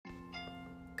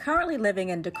Currently living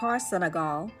in Dakar,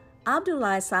 Senegal,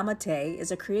 Abdoulaye Samate is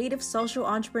a creative social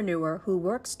entrepreneur who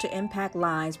works to impact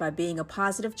lives by being a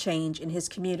positive change in his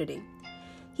community.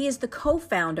 He is the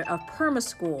co-founder of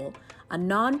PermaSchool, a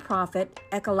nonprofit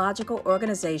ecological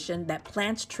organization that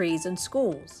plants trees in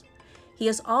schools. He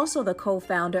is also the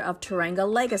co-founder of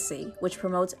Teranga Legacy, which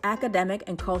promotes academic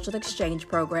and cultural exchange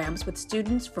programs with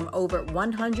students from over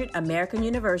 100 American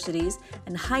universities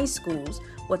and high schools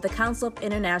with the Council of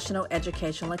International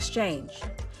Educational Exchange.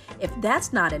 If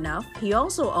that's not enough, he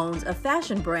also owns a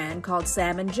fashion brand called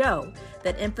Sam & Joe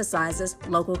that emphasizes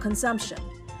local consumption.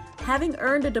 Having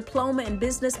earned a diploma in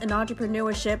business and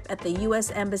entrepreneurship at the U.S.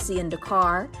 Embassy in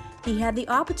Dakar, he had the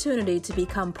opportunity to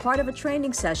become part of a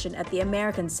training session at the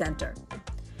American Center.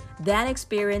 That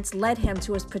experience led him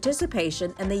to his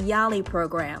participation in the YALI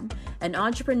program, an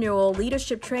entrepreneurial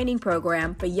leadership training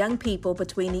program for young people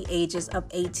between the ages of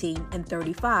 18 and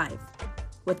 35.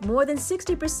 With more than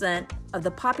 60% of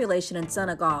the population in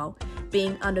Senegal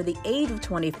being under the age of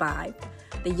 25,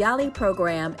 the YALI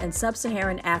program in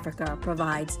sub-Saharan Africa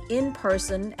provides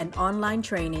in-person and online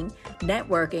training,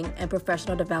 networking, and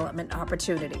professional development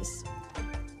opportunities.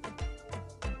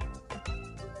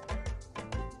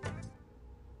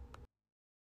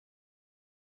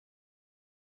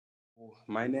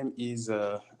 My name is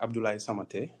Abdoulaye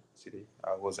Samate.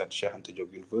 I was at Cheikh Anta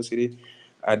Diop University.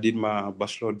 I did my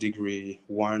bachelor degree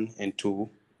 1 and 2,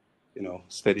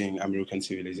 studying American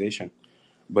civilization.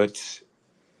 But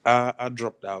I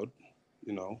dropped out,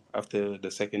 after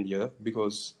the second year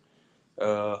because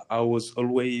I was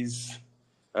always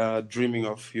dreaming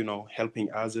of, helping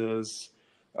others,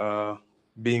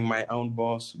 being my own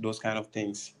boss, those kind of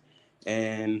things.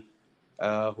 And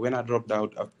when I dropped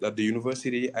out at the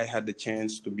university, I had the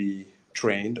chance to be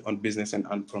trained on business and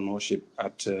entrepreneurship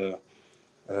at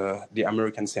the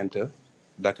American Center,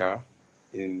 Dakar,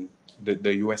 in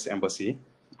the U.S. Embassy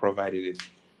provided it.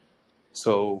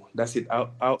 So that's it.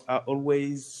 I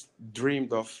always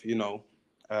dreamed of,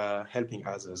 helping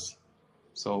others.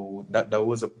 So that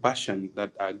was a passion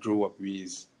that I grew up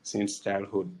with since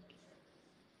childhood.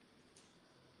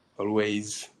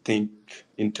 Always think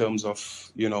in terms of,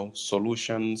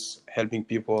 solutions, helping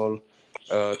people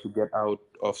to get out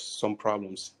of some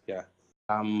problems. Yeah.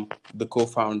 I'm the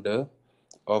co-founder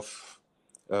of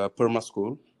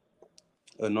PermaSchool,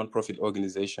 a nonprofit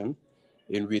organization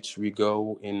in which we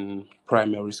go in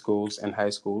primary schools and high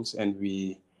schools and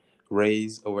we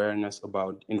raise awareness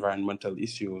about environmental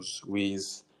issues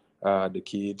with the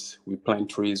kids. We plant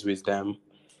trees with them,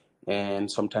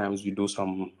 and sometimes we do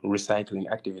some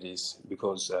recycling activities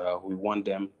because we want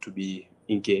them to be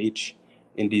engaged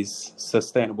in this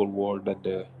sustainable world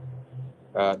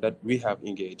that we have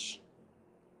engaged.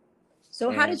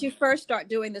 So how did you first start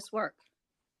doing this work?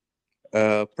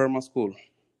 PermaSchool.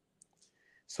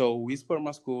 So with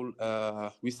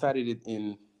PermaSchool, we started it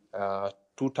in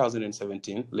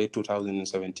 2017, late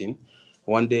 2017.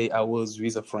 One day I was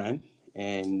with a friend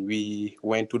and we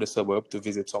went to the suburb to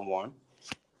visit someone.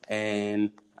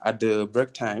 And at the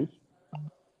break time,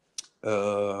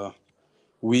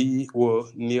 we were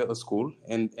near a school,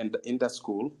 and in that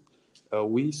school,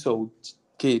 we saw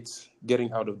kids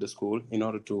getting out of the school in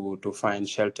order to find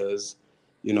shelters,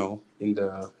 in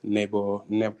the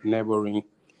neighboring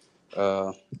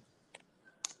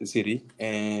city,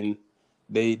 and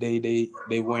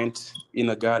they went in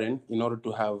a garden in order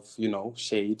to have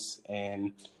shades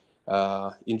and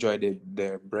enjoy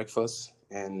their breakfast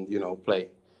and play.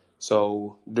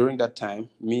 So during that time,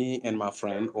 me and my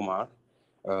friend Omar,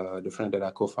 the friend that I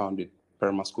co-founded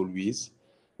PermaSchool with,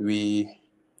 we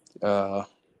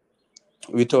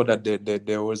thought that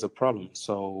there was a problem.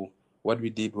 So what we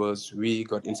did was we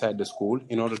got inside the school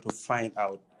in order to find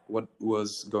out what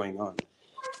was going on.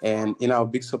 And in our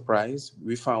big surprise,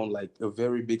 we found like a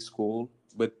very big school,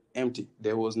 but empty.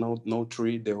 There was no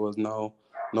tree. There was no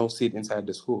seat inside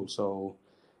the school. So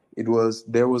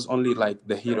there was only like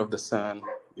the heat of the sun.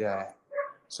 Yeah.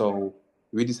 So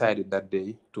we decided that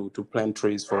day to plant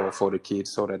trees for the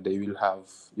kids so that they will have,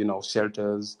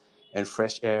 shelters and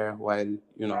fresh air while,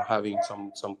 having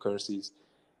some courses.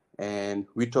 And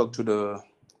we talked to the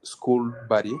school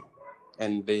body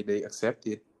and they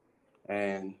accepted.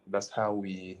 And that's how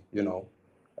we,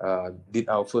 did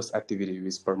our first activity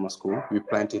with PermaSchool. We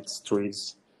planted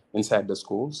trees inside the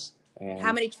schools. And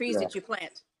how many trees did you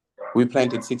plant? We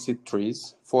planted 60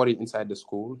 trees, 40 inside the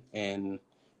school, and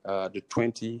the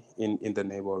 20 in the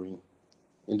neighboring,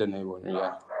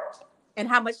 yeah. And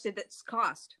how much did this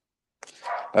cost?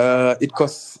 It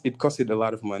costed a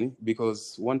lot of money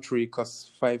because one tree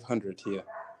costs 500 here.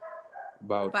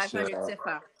 About 500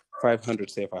 CFA. 500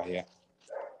 CFA, yeah.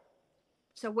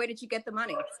 So where did you get the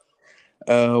money?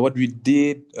 What we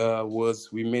did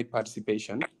was we made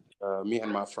participation, me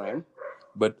and my friend,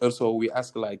 but also we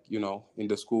asked, like, in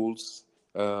the schools,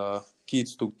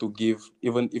 kids to give,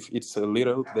 even if it's a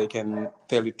little, they can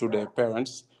tell it to their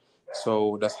parents.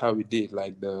 So that's how we did,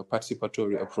 like, the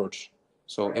participatory approach.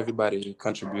 So everybody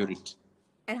contributed.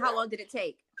 And how long did it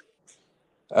take?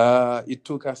 It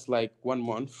took us like 1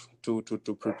 month to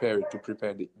prepare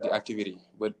the activity,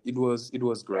 but it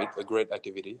was great, a great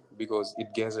activity, because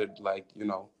it gathered, like,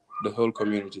 the whole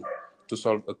community to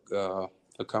solve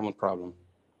a common problem.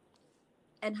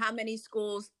 And how many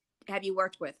schools have you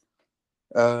worked with?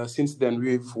 Since then,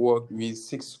 we've worked with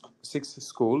six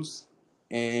schools,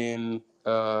 and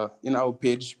in our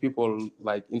page, people,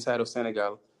 like, inside of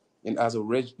Senegal, in other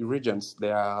regions,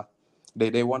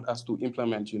 they want us to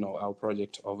implement, our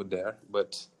project over there,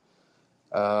 but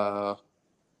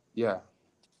yeah,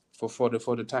 for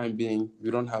the time being, we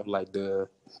don't have, like,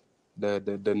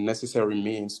 the necessary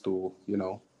means to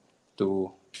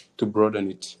to broaden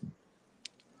it.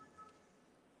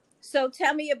 So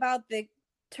tell me about the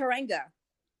Teranga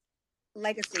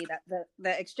legacy, that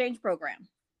the exchange program.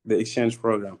 The exchange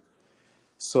program.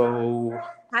 So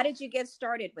how did you get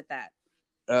started with that?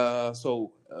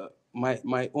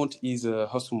 My aunt is a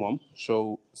host mom,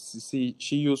 so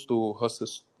she used to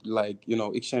host, like,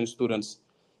 exchange students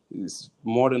is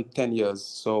more than 10 years.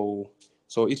 So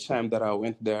each time that I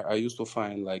went there, I used to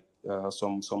find, like,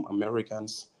 some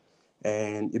Americans,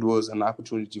 and it was an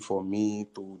opportunity for me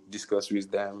to discuss with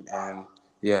them, and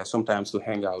yeah, sometimes to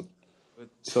hang out.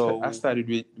 So I started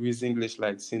with English,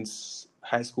 like, since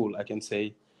high school, I can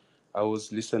say. I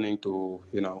was listening to,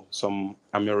 some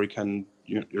American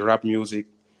rap music,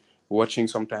 watching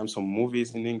sometimes some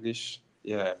movies in English.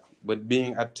 Yeah, but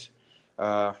being at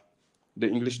uh, the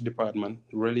English department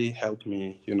really helped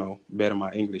me, better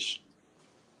my English.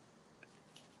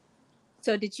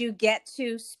 So did you get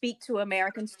to speak to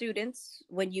American students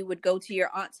when you would go to your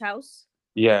aunt's house?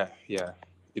 Yeah.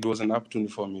 It was an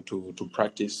opportunity for me to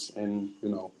practice and,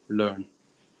 learn.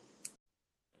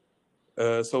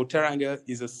 So Teranga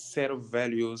is a set of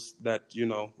values that,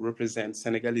 represent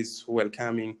Senegalese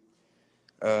welcoming.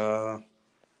 So,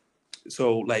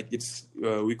 like, it's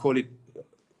we call it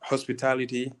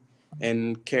hospitality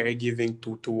and caregiving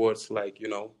towards, like,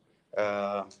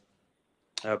 uh,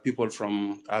 people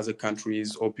from other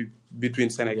countries, or between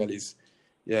Senegalese.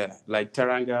 Yeah, like,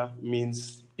 Teranga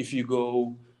means if you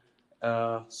go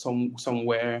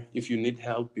somewhere, if you need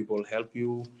help, people help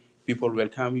you, people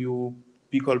welcome you,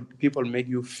 people make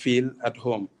you feel at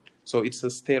home. So it's a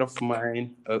state of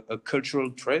mind, a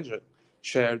cultural treasure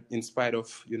shared in spite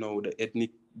of, the ethnic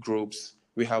groups.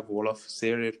 We have Wolof,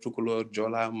 Serer, Tukulor,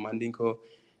 Jola, Mandinko,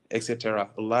 etc.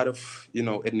 A lot of,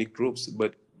 ethnic groups,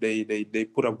 but they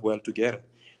put up well together.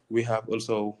 We have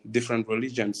also different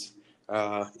religions,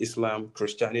 Islam,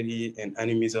 Christianity, and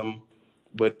animism,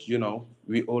 but,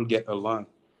 we all get along.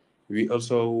 We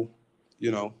also,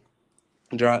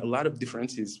 there are a lot of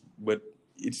differences, but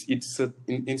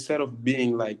instead of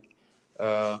being, like,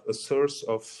 a source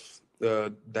of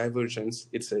divergence,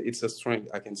 it's a strength,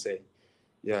 I can say.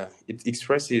 Yeah, it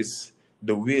expresses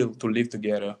the will to live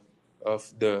together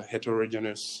of the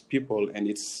heterogeneous people and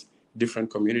its different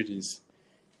communities,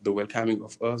 the welcoming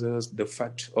of others, the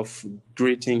fact of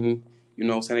greeting.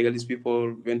 Senegalese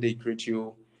people, when they greet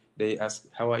you, they ask,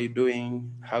 "How are you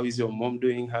doing? How is your mom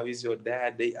doing? How is your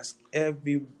dad?" They ask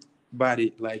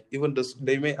everybody, like, even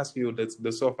they may ask you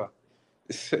the sofa.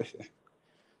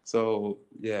 So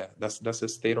yeah, that's a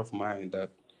state of mind that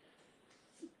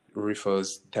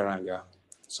refers Teranga.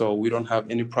 So we don't have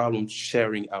any problem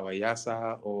sharing our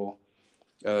yassa or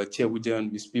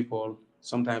Chewujan with people.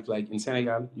 Sometimes, like in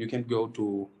Senegal, you can go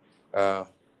to uh,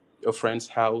 a friend's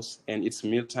house and it's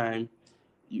mealtime.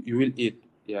 You will eat.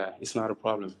 Yeah, it's not a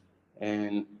problem.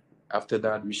 And after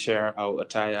that, we share our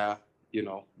attire,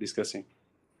 discussing.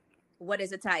 What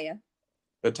is attire?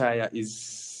 Attire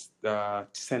is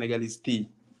Senegalese tea.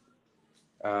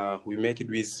 We make it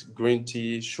with green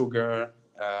tea, sugar,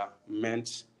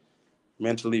 mint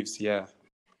leaves. Yeah.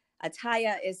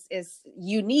 Attire is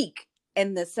unique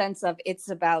in the sense of it's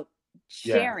about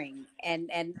Yeah. sharing,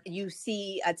 and you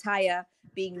see attire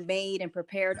being made and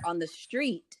prepared on the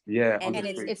street. Yeah. And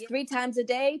it's 3 times a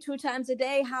day, 2 times a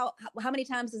day. How many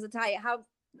times is attire? How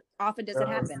often does it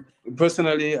happen?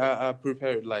 Personally, I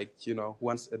prepare it, like,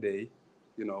 once a day,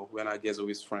 when I gather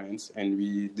with friends and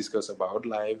we discuss about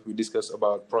life, we discuss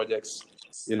about projects,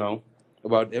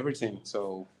 about everything.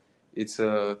 So it's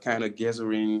a kind of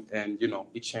gathering and,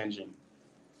 exchanging.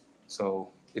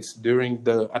 So it's during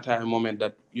the attire moment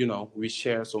that, we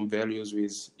share some values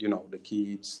with, the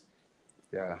kids.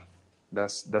 Yeah.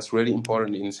 That's really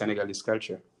important in Senegalese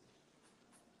culture.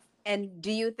 And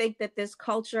do you think that this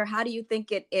culture, how do you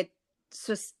think it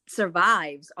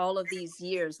survives all of these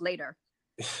years later?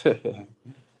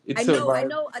 It I survived.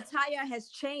 know attire has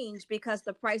changed because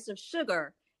the price of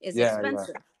sugar is Yeah, yeah,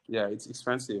 expensive. yeah. It's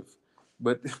expensive,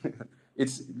 but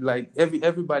it's like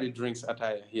everybody drinks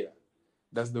attire here.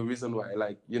 That's the reason why.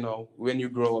 Like, when you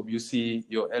grow up, you see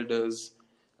your elders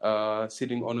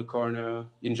sitting on a corner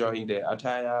enjoying their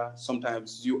attire.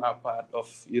 Sometimes you are part of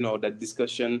that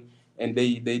discussion, and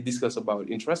they discuss about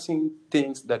interesting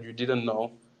things that you didn't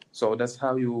know. So that's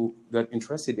how you got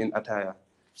interested in attire.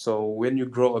 So when you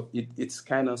grow up, it's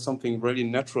kind of something really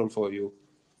natural for you.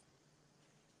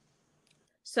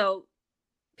 So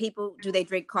people, do they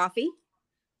drink coffee?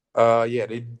 Yeah,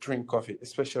 they drink coffee,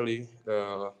 especially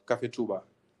Cafe Tuba.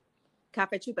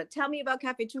 Cafe Tuba. Tell me about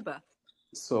Cafe Tuba.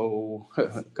 So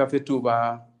Cafe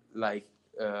Tuba, like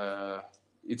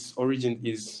its origin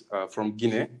is from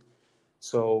Guinea.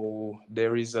 So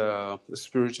there is a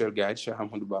spiritual guide, Sheikh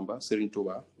Ahmadou Bamba, Serigne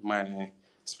Touba, my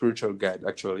spiritual guide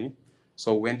actually.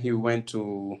 So when he went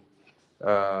to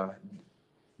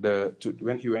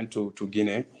to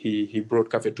Guinea, he brought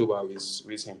Cafe Touba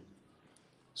with him.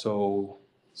 So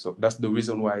that's the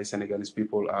reason why Senegalese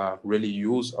people are really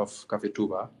use of Cafe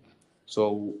Touba.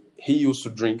 So he used to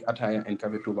drink attaya and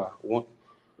Cafe Touba.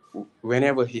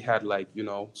 Whenever he had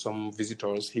some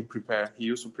visitors, he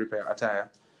used to prepare attaya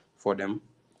for them,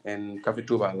 and Cafe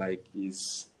Touba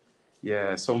is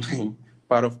something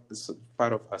part of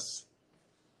us.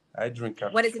 I drink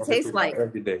What does it Cafe taste Touba like?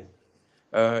 every day.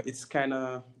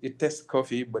 It tastes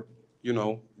coffee, but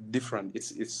different.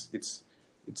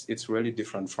 It's really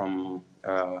different from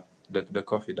the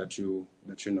coffee that you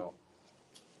know.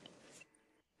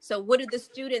 So what do the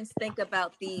students think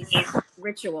about these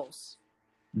rituals?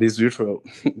 This ritual,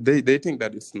 they think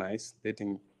that it's nice. They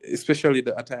think, especially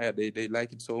the attire, they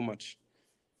like it so much.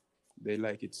 They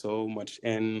like it so much,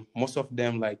 and most of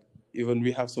them, like, even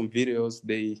we have some videos.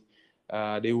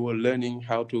 They were learning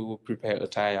how to prepare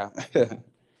attire.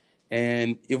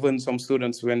 And even some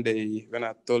students, when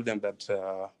I told them that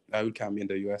I will come in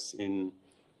the US in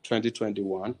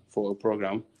 2021 for a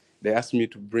program, they asked me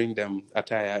to bring them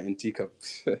attire and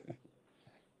teacups.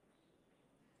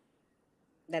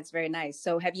 That's very nice.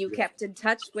 So have you Yeah. kept in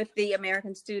touch with the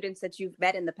American students that you've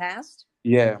met in the past?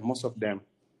 Yeah, most of them.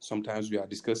 Sometimes we are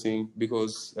discussing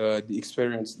because the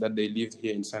experience that they lived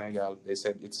here in Senegal, they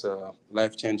said it's a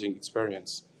life-changing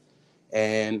experience.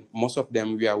 And most of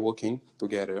them, we are working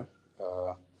together.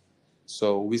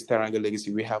 So with Teranga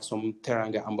Legacy, we have some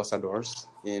Teranga ambassadors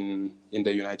in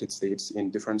the United States,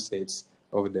 in different states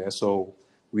over there. So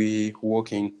we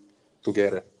working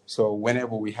together. So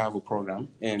whenever we have a program,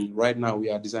 and right now we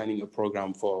are designing a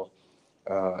program for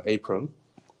April.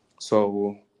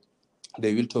 So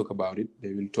they will talk about it.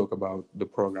 They will talk about the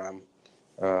program.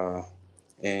 Uh,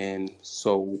 and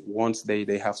so once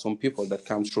they have some people that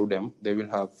come through them, they will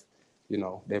have,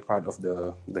 they're part of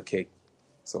the cake.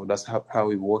 So that's how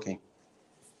we're working.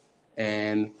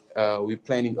 And we're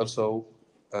planning also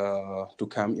to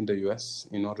come in the US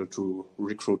in order to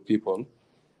recruit people.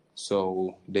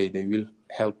 So they will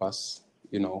help us,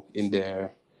 in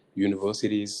their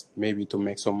universities, maybe to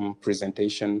make some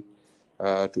presentation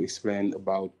to explain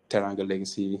about Teranga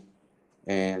Legacy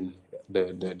and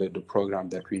the program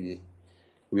that we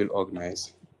will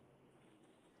organize.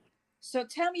 So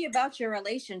tell me about your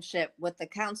relationship with the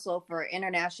Council for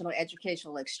International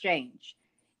Educational Exchange.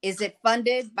 Is it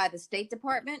funded by the State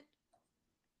Department?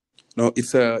 No,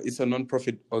 it's a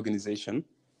non-profit organization.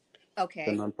 The Okay.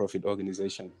 nonprofit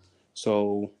organization.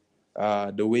 So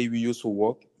the way we used to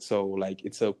work, so like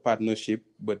it's a partnership,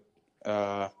 but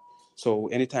so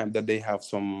anytime that they have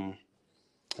some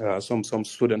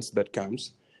students that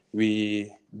comes,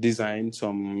 we design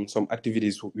some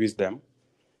activities with them,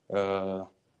 uh,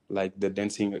 like the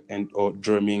dancing and or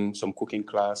drumming, some cooking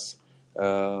class,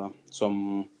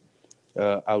 some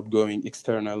outgoing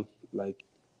external like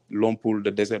Lompoul,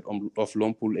 the desert of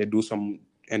Lompoul,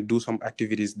 and do some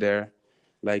activities there.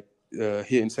 Like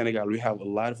here in Senegal, we have a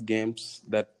lot of games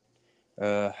that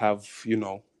have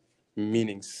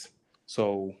meanings.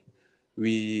 So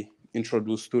we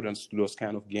introduce students to those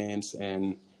kind of games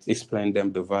and explain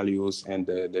them the values and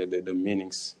the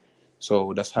meanings.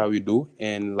 So that's how we do.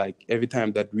 And like every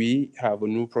time that we have a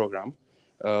new program,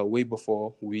 way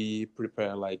before we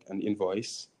prepare like an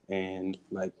invoice, and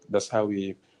like that's how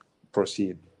we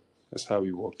proceed. That's how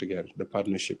we work together, the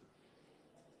partnership.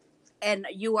 And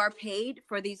you are paid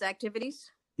for these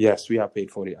activities? Yes, we are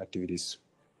paid for the activities.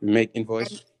 We make And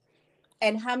invoice.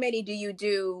 and how many do you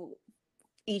do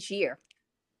each year?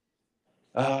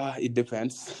 It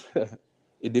depends.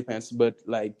 It depends, but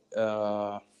like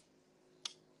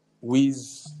with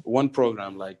one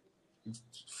program, like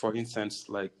for instance,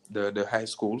 like the high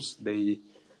schools, they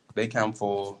come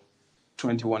for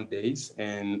 21 days,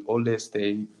 and all they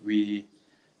stay we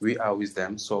are with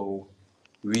them. So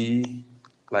we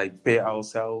like pay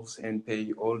ourselves and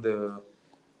pay all the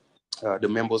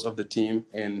members of the team,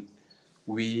 and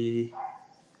we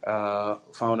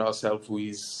found ourselves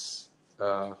with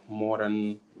more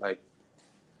than like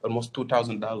almost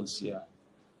 $2,000. Yeah,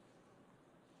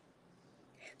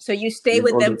 So you stay with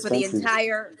with all the them for the expenses.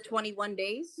 entire 21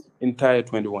 days? Entire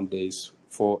 21 days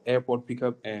for airport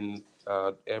pickup and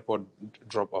airport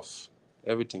drop off,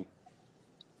 everything.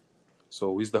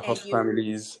 So with the And host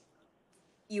families,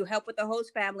 you help with the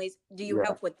host families. Do you yeah,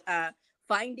 help with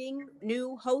finding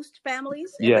new host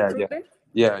families and yeah, yeah, recruitment?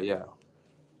 yeah.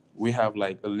 We have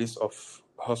like a list of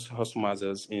host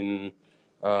mothers in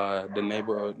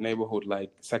the neighborhood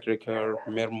like Sacré-Cœur,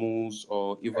 Mermoz,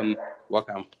 or even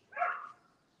Wakam.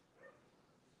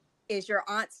 Is your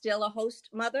aunt still a host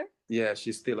mother? Yeah,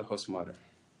 she's still a host mother.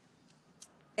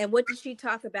 And what does she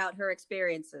talk about her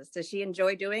experiences? Does she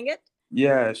enjoy doing it?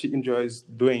 Yeah, she enjoys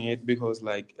doing it because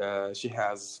like she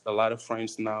has a lot of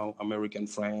friends now, American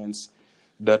friends,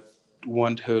 that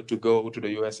want her to go to the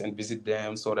US and visit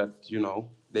them so that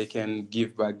they can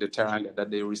give back the teranga that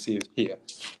they received here.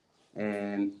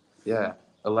 And yeah,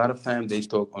 a lot of time they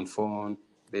talk on phone.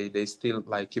 They still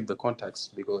like keep the contacts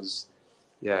because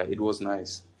yeah, it was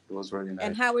nice. It was really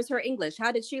And nice. how is her English?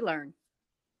 How did she learn?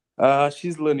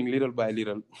 She's learning little by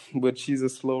little, but she's a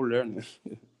slow learner.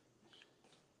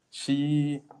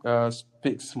 She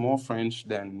speaks more French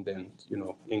than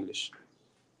English.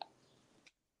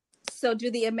 So do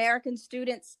the American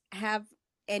students have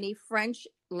any French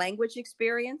language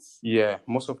experience? Yeah,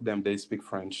 most of them they speak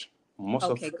French. Most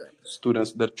of Okay, good.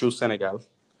 students that choose Senegal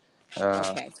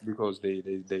Okay. because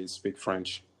they speak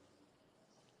French.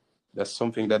 That's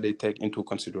something that they take into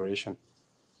consideration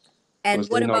because And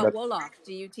they what know about that. Wolof?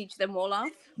 Do you teach them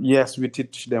Wolof? Yes, we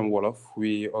teach them Wolof.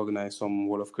 We organize some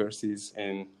Wolof courses,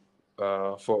 and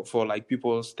for like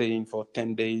people staying for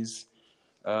 10 days,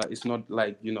 it's not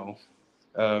like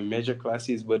major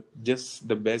classes, but just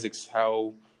the basics: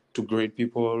 how to grade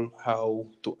people, how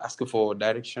to ask for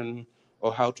direction,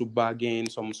 or how to bargain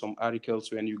some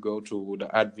articles when you go to the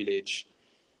art village.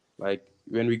 Like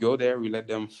when we go there, we let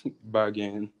them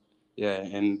bargain. Yeah,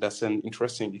 and that's an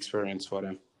interesting experience for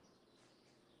them.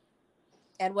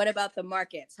 And what about the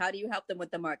markets? How do you help them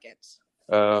with the markets?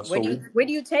 Uh, Where so do we, you where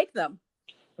do you take them?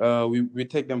 we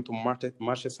take them to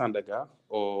Marché Sandaga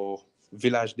or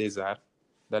Village des Arts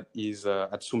that is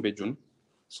at Soumbédioune.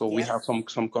 So we have Yes.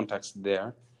 some contacts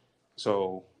there.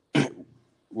 So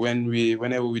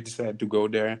whenever we decide to go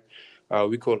there,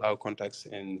 we call our contacts,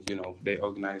 and they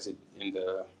organize it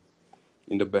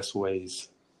in the best ways.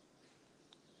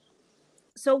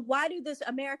 So why do this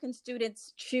American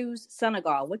students choose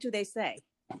Senegal? What do they say?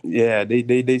 Yeah,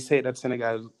 they say that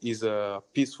Senegal is a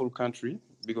peaceful country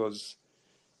because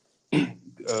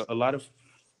a lot of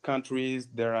countries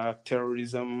there are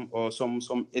terrorism or some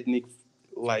ethnic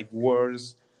like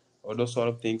wars or those sort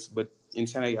of things, but in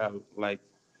Senegal, like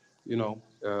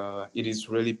it is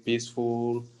really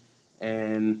peaceful,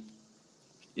 and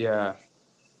yeah,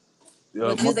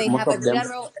 Well, do most they most have a of them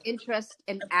general interest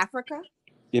in Africa?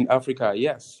 in Africa,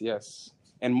 yes, yes,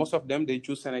 and most of them they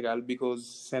choose Senegal because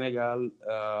Senegal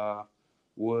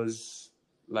was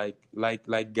like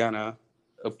Ghana,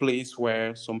 a place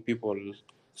where some people,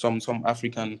 some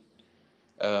African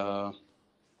uh,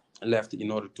 left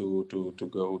in order to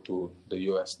go to the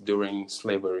US during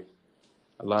slavery.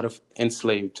 A lot of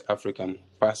enslaved African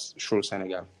passed through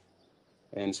Senegal,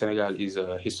 and Senegal is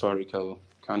a historical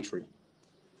country.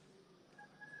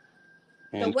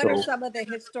 So And what are so some of the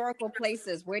historical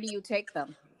places? Where do you take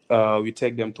them? we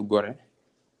take them to Gore.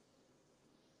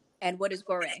 And what is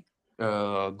Gorée?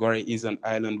 Gore is an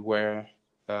island where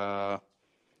uh,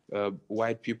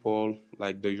 white people,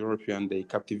 like the European,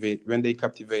 when they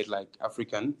captivate like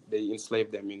African, they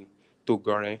enslave them in to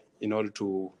Gore in order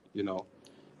to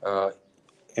uh,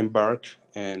 embark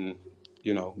and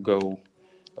go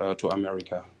to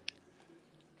America.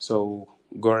 So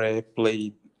Gore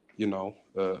played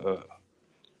a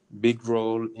big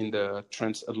role in the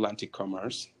transatlantic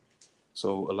commerce.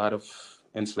 So a lot of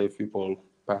enslaved people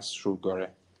passed through Gore.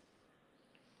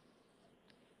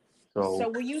 So So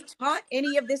were you taught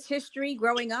any of this history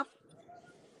growing up?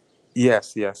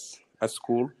 yes, yes, at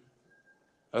school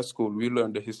we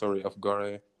learned the history of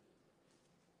Gore.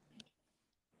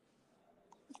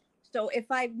 So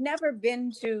if I've never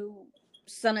been to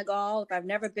Senegal, if I've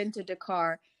never been to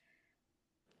Dakar,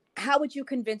 How would you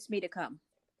convince me to come?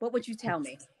 What would you tell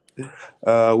me?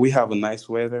 We have a nice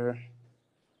weather,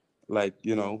 like,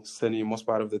 sunny most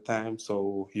part of the time,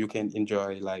 so you can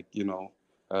enjoy, like,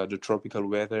 the tropical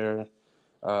weather.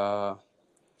 Uh,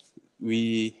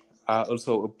 we are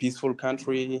also a peaceful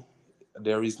country.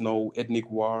 There is no ethnic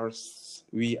wars.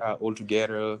 We are all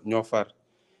together, Nyofar,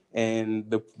 and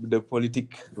the politic,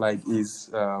 like, is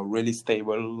really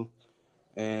stable,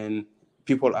 and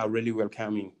people are really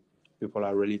welcoming. People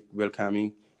are really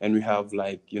welcoming, and we have,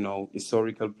 like,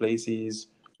 historical places.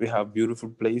 We have beautiful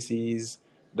places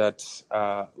that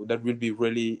will be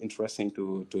really interesting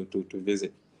to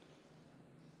visit.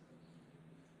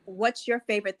 What's your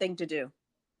favorite thing to do?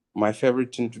 My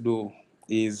favorite thing to do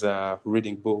is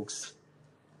reading books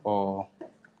or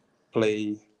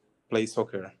play play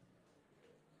soccer.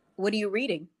 What are you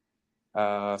reading?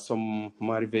 Some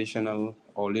motivational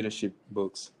or leadership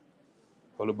books,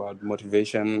 all about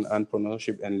motivation,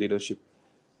 entrepreneurship, and leadership.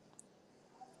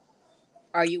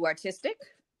 Are you artistic?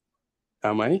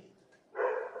 Am I?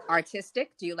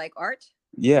 Artistic? Do you like art?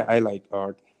 Yeah, I like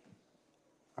art.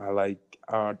 I like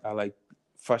art. I like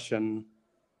fashion.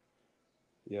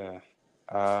 Yeah.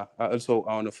 I also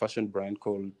own a fashion brand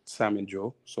called Sam and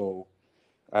Joe. So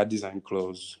I design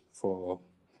clothes for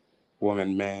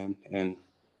women, men,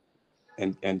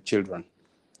 and children.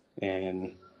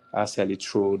 And I sell it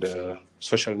through the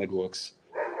social networks.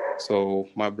 So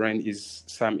my brand is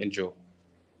Sam and Joe.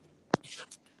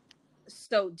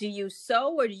 So, do you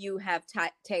sew or do you have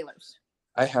tailors?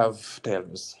 I have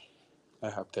tailors. I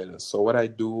have tailors. So what I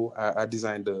do, I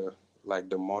design the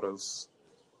models,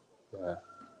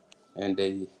 and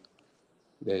they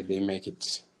make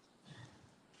it.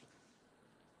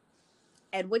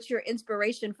 And what's your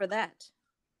inspiration for that?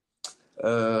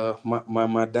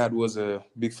 My dad was a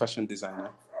big fashion designer.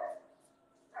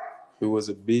 He was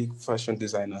a big fashion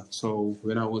designer. So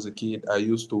when I was a kid, I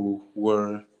used to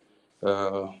wear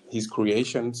his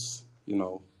creations,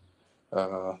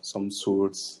 some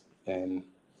suits, and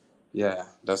yeah,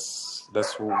 that's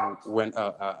when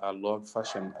I love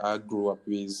fashion. I grew up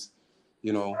with,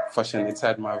 fashion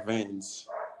inside my veins.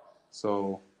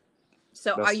 So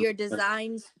So, are that's your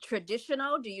designs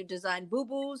traditional? Do you design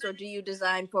boo-boos or do you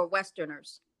design for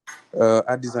Westerners?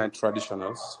 I design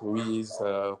traditionals. We use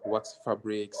wax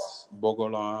fabrics,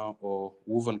 bogolan or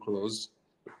woven clothes,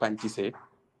 pantisse,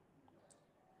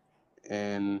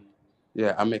 and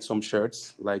yeah, I make some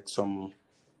shirts, like some.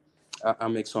 I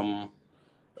make some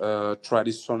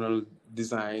traditional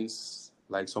designs,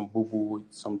 like some boo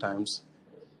sometimes.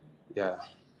 Yeah,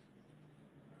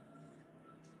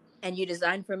 And you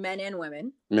design for men and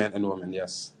women. men and women.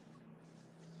 Yes.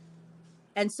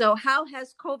 And so, how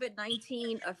has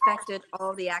COVID-19 affected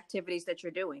all the activities that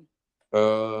you're doing?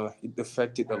 It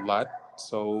affected a lot.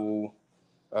 So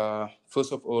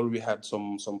first of all, we had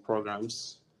some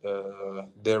programs.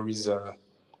 There is a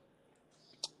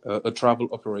travel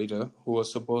operator who was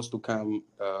supposed to come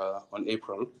on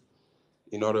April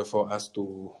in order for us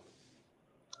to,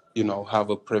 have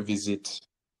a pre-visit.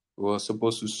 We were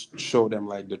supposed to show them,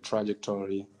 like, the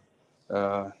trajectory,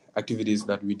 activities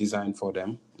that we designed for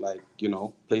them, like,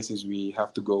 places we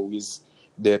have to go with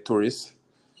their tourists.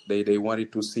 They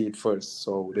wanted to see it first,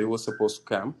 so they were supposed to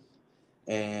come,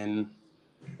 and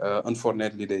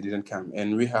unfortunately they didn't come.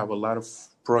 And we have a lot of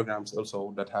programs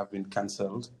also that have been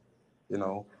canceled,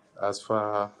 as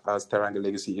far as Teranga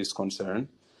Legacy is concerned.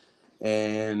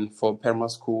 And for Perma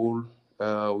School,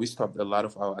 we stopped a lot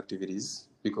of our activities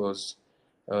because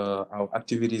our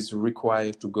activities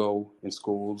require to go in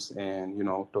schools and,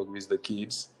 talk with the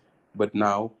kids. But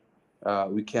now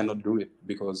we cannot do it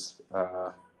because,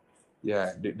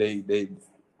 they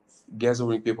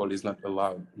gathering people is not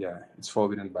allowed. Yeah, it's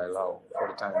forbidden by law for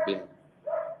the time being.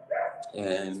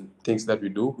 And things that we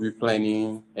do, we're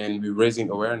planning and we're raising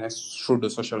awareness through the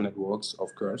social networks,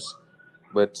 of course.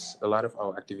 But a lot of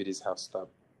our activities have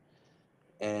stopped.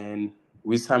 And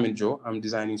with Sam and Joe, I'm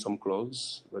designing some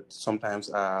clothes, but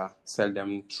sometimes I sell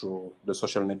them through the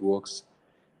social networks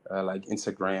like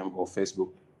Instagram or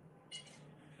Facebook.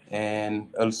 And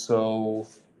also,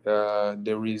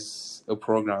 there is a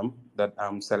program that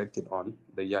I'm selected on,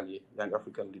 the YALI, Young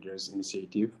African Leaders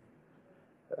Initiative,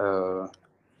 uh,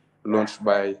 launched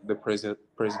by the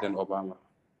President Obama.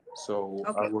 So I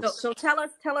Okay, was. so tell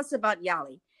us about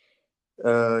Yali.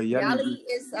 YALI. Yali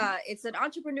is it's an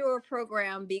entrepreneur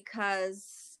program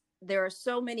because there are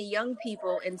so many young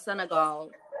people in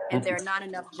Senegal and there are not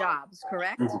enough jobs,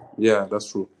 correct? Yeah,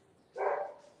 that's true.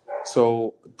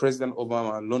 So President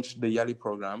Obama launched the YALI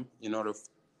program in order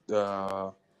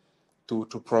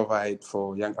to provide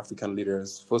for young African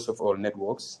leaders, first of all,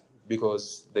 networks,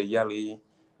 because the YALI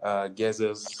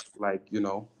gathers like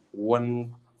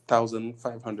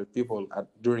 1,500 people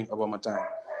during Obama time,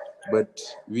 but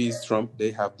with Trump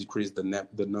they have decreased the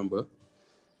number,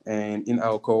 and in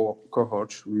our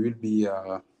cohort we will be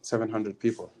 700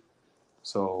 people.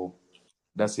 So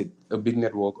that's it, a big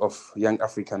network of young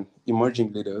African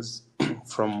emerging leaders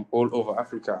from all over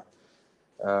Africa.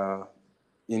 Uh,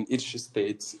 in each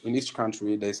state, in each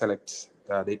country, they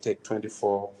take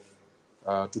 24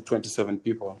 to 27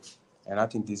 people. And I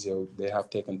think this year they have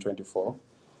taken 24.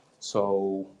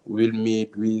 So we'll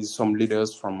meet with some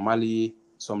leaders from Mali,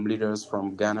 some leaders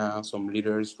from Ghana, some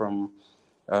leaders from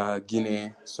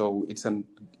Guinea. So it's a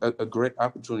great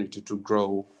opportunity to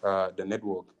grow the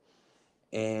network.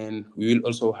 And we will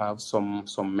also have some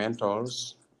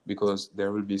mentors, because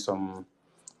there will be some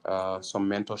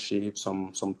mentorship,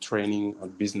 some training on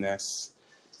business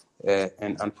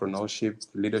and entrepreneurship,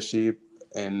 leadership,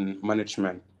 and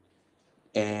management.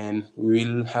 And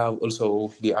we'll have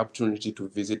also the opportunity to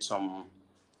visit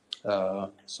uh,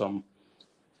 some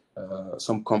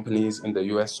some companies in the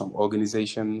US, some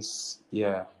organizations.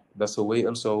 Yeah, that's a way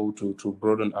also to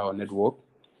broaden our network.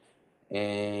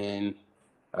 And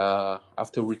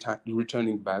after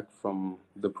returning back from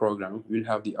the program, we'll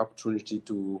have the opportunity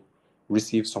to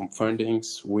receive some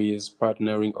fundings with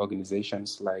partnering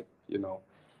organizations like,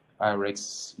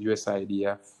 IREX,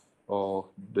 USIDF, or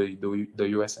the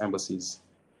US embassies.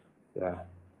 Yeah.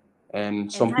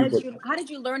 And some how people. did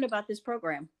you learn about this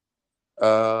program?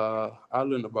 I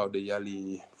learned about the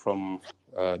YALI from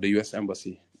the US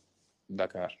Embassy,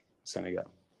 Dakar, Senegal.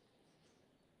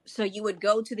 So you would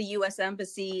go to the U.S.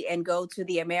 Embassy and go to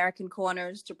the American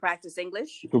corners to practice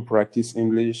English? To practice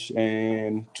English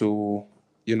and to,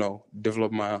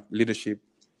 develop my leadership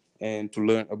and to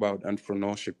learn about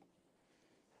entrepreneurship.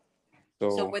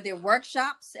 So were there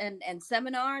workshops and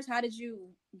seminars? How did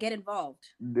you get involved?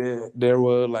 There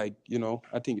were like,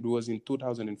 I think it was in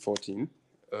 2014,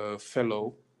 a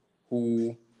fellow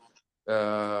who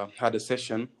had a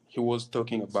session. He was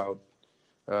talking about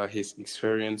his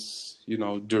experience,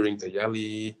 during the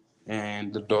YALI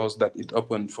and the doors that it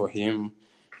opened for him,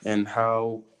 and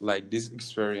how like this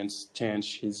experience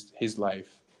changed his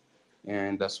life.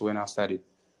 And that's when I started,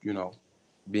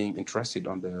 being interested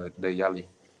on the YALI.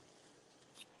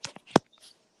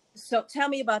 So tell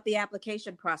me about the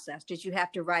application process. Did you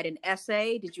have to write an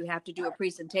essay? Did you have to do a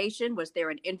presentation? Was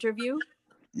there an interview?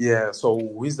 Yeah, so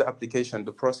with the application,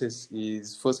 the process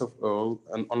is first of all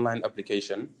an online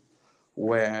application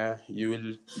where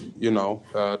you will,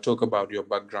 talk about your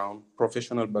background,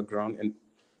 professional background, and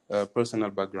personal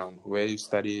background, where you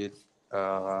studied,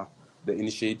 the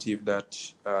initiative that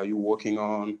you're working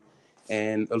on,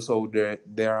 and also there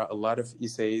are a lot of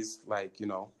essays like,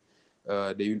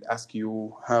 they will ask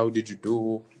you how did you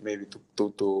do maybe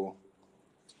to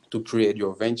create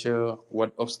your venture,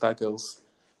 what obstacles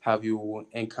have you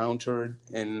encountered,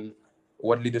 and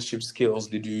what leadership skills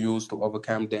did you use to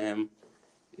overcome them.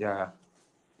 Yeah,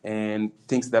 and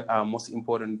things that are most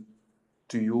important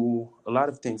to you, a lot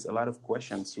of things, a lot of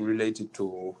questions related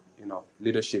to,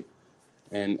 leadership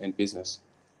and business.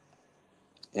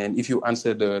 And if you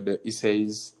answer the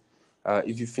essays,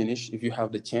 if you finish, if you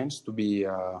have the chance to be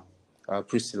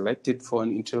pre-selected for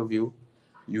an interview,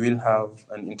 you will have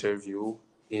an interview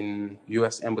in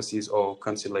US embassies or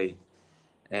consulate.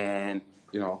 And,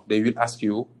 they will ask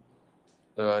you,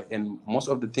 and most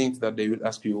of the things that they will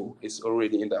ask you is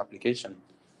already in the application.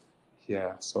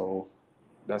 Yeah, so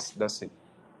that's it.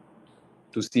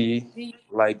 To see, do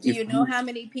you know how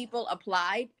many people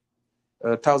applied?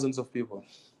 Thousands of people.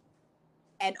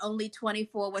 And only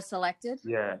 24 were selected?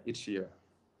 Yeah, each year.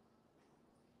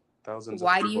 Thousands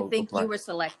Why of do you people think apply. you were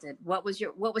selected? What was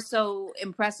so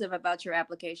impressive about your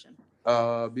application?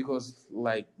 Because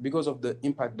of the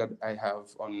impact that I have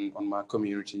on my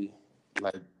community,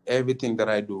 like everything that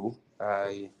I do,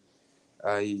 I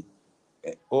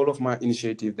all of my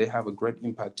initiatives, they have a great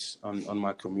impact on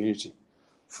my community.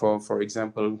 For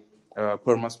example,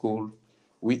 Perma School,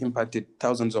 we impacted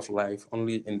thousands of lives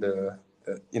only in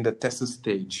the test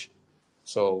stage.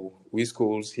 So we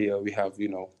schools here, we have,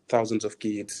 thousands of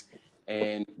kids,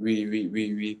 and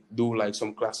we do like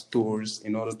some class tours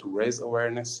in order to raise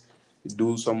awareness. We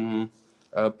do some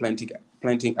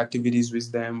planting activities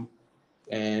with them,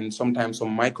 and sometimes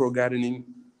some micro gardening.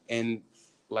 And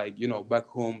like, back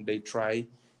home they try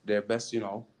their best,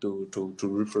 to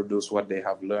reproduce what they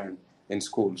have learned in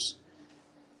schools.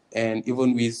 And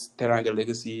even with Teranga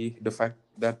Legacy, the fact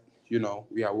that,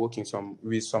 we are working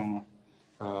with some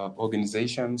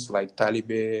organizations like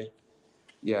Taliban.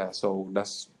 Yeah, so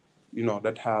that's,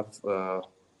 that have a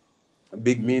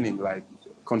big meaning, like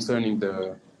concerning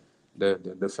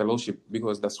the fellowship,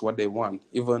 because that's what they want.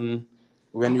 Even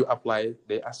when you apply,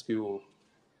 they ask you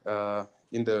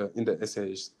in the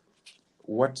essays,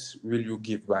 what will you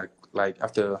give back, like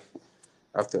after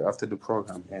the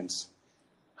program ends?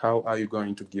 How are you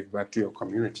going to give back to your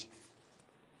community?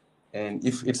 And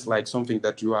if it's like something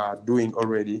that you are doing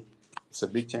already, it's a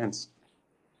big chance.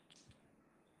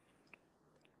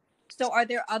 So are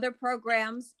there other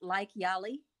programs like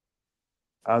YALI?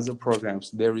 Other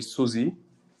programs, there is SUSI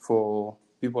for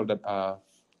people that are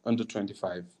under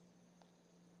 25.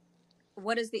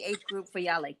 What is the age group for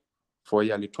YALI? For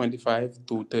YALI, 25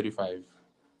 to 35.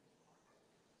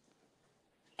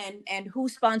 And who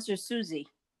sponsors Susie?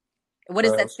 What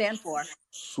does that stand for?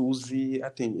 SUSI, I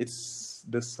think it's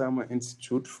the Summer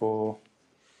Institute for,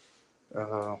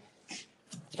 I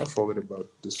forgot about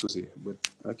the SUSI, but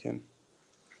I can.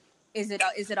 Is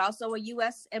it also a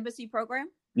U.S. Embassy program?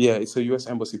 Yeah, it's a U.S.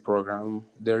 Embassy program.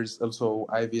 There's also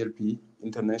IVLP,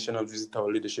 International Visitor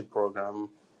Leadership Program.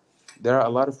 There are a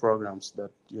lot of programs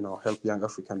that, help young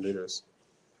African leaders.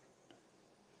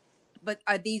 But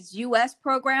are these U.S.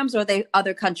 programs or are they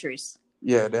other countries?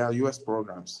 Yeah, they are U.S.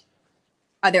 programs.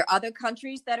 Are there other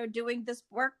countries that are doing this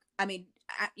work? I mean,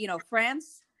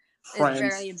 France is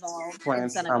very involved in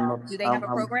Senegal. Do they have a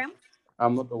program?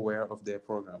 I'm not aware of their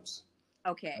programs.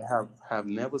 Okay. I have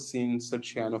never seen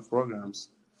such kind of programs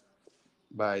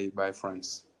by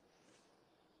France.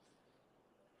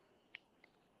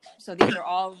 So these are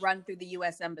all run through the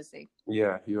U.S. Embassy?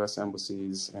 Yeah, U.S.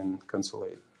 embassies and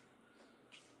consulate.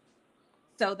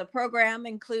 So the program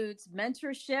includes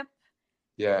mentorship.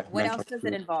 Yeah. What else does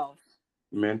it involve?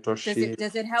 Mentorship.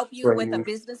 Does it help you with a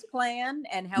business plan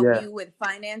and help you with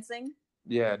financing?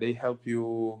 Yeah, they help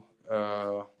you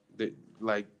with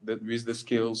the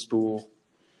skills to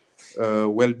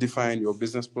well define your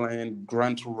business plan,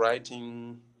 grant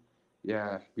writing,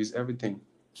 with everything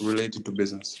related to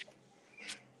business.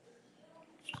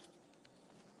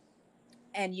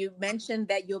 And you mentioned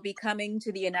that you'll be coming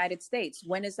to the United States.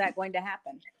 When is that going to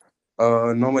happen?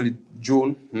 Normally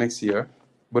June next year.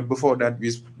 But before that,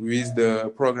 with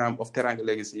the program of Teranga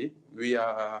Legacy, we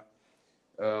are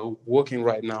working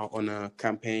right now on a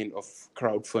campaign of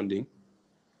crowdfunding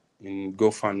in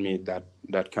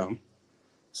GoFundMe.com.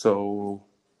 So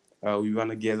we want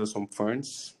to gather some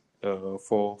funds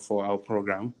for our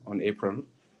program on April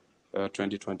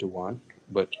 2021.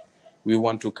 But we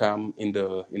want to come in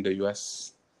the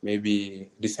US maybe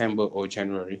December or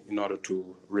January in order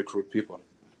to recruit people.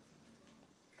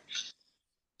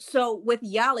 So with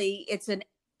YALI,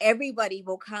 everybody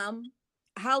will come.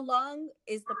 How long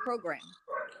is the program?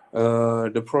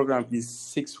 The program is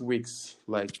 6 weeks,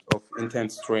 of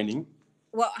intense training.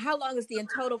 Well, how long is the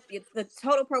total? The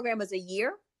total program is a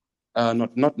year.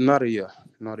 Not a year,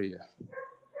 not a year.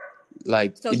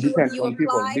 So it depends on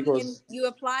people because you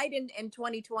applied in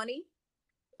 2020.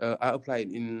 I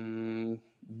applied in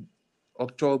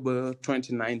October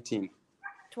 2019.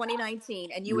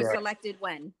 2019, and you were selected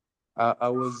when? I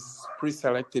was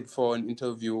pre-selected for an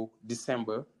interview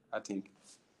December, I think.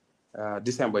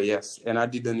 December, yes. And I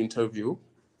did an interview,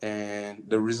 and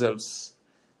the results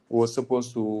were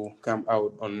supposed to come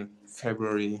out on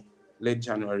February, late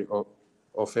January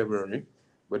or February.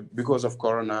 But because of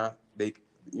Corona, they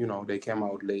came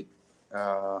out late.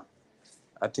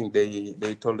 I think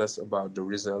they told us about the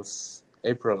results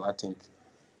April, I think.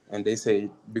 And they say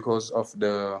because of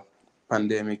the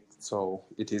pandemic, so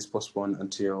it is postponed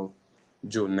until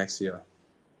June next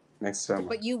summer.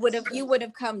 But you would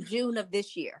have come June of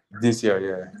this year. This year,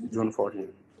 yeah, June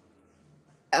 14th.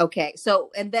 Okay, so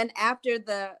and then after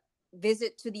the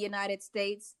visit to the United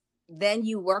States, then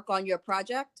you work on your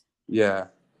project? Yeah.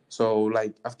 So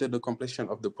after the completion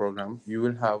of the program, you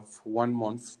will have 1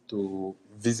 month to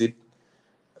visit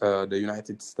the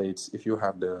United States if you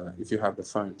have the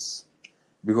funds,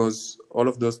 because all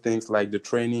of those things like the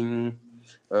training,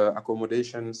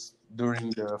 accommodations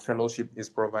during the fellowship is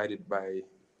provided by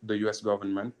the U.S.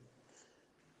 government.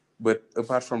 But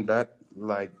apart from that,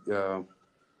 the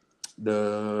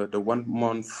 1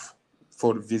 month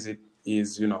for the visit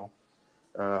is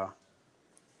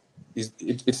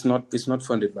it's not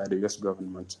funded by the U.S.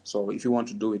 government. So if you want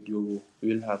to do it, you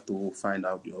will have to find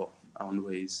out your own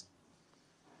ways.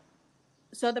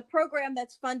 So the program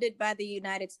that's funded by the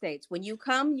United States, when you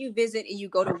come, you visit and you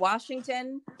go to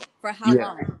Washington for how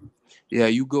long? Yeah,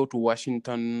 you go to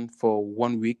Washington for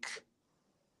 1 week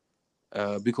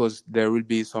because there will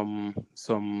be some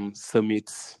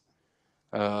summits,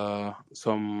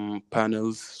 some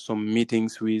panels, some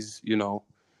meetings with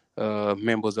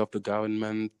members of the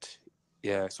government,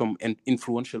 some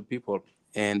influential people,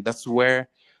 and that's where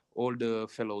all the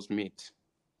fellows meet.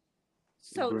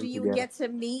 We So, do bring you together. get to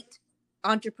meet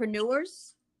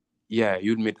entrepreneurs? Yeah,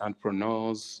 you'd meet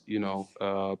entrepreneurs,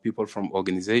 people from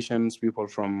organizations, people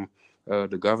from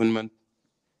the government.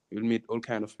 You'll meet all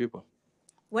kind of people.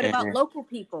 What And about local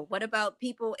people? What about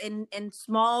people in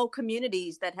small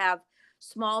communities that have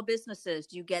small businesses?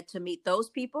 Do you get to meet those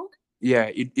people?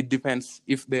 yeah, it depends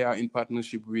if they are in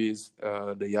partnership with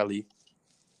the Yali.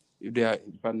 If they are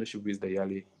in partnership with the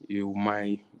Yali, you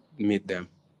might meet them.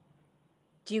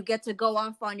 Do you get to go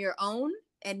off on your own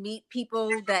and meet people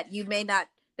that may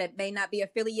not be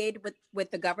affiliated with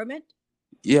the government?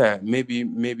 Yeah,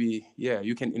 maybe yeah,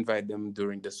 you can invite them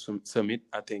during the summit.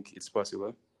 I think it's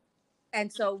possible.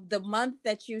 And so the month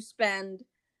that you spend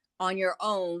on your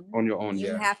own, On your own, you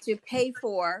yeah, have to pay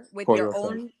for with for your yourself.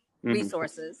 own Hmm.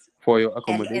 resources. For your And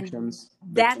accommodations,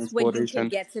 the that's when you can transportation.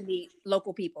 get to meet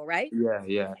local people, right?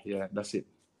 Yeah, that's it.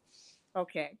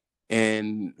 Okay.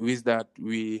 And with that,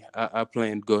 I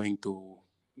planned going to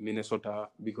Minnesota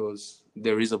because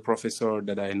there is a professor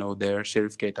that I know there,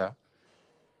 Sheriff Keita.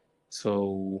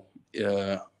 So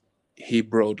uh, he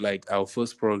brought like our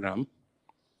first program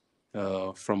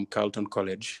from Carleton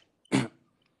College.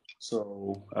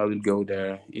 So I will go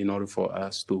there in order for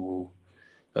us to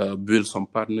build some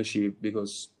partnership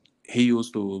because he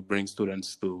used to bring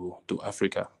students to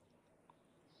Africa.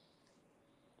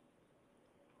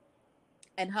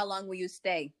 And how long will you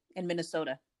stay in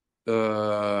Minnesota?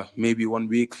 Maybe 1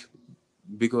 week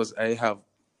because I have,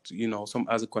 some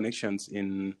other connections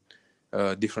in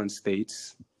different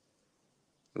states,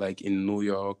 like in New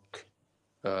York,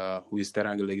 with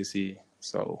Teranga Legacy.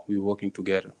 So we're working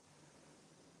together.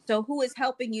 So who is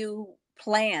helping you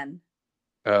plan?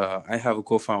 I have a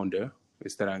co-founder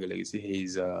with Teranga Legacy.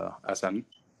 He's Asan.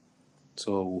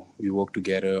 So we work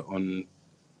together on,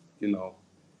 you know,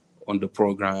 on the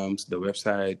programs, the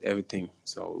website, everything.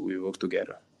 So we work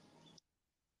together.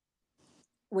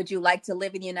 Would you like to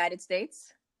live in the United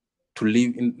States? To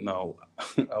live in now,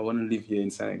 I want to live here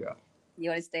in Senegal.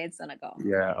 You want to stay in Senegal,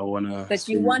 Yeah, I want to but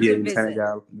stay you want here to in visit.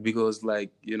 Senegal because,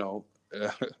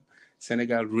 uh,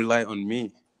 Senegal rely on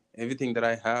me. Everything that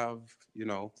I have,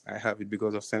 I have it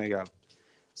because of Senegal.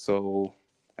 So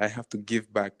I have to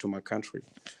give back to my country.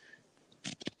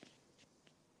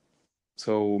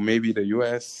 So maybe the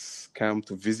US come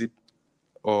to visit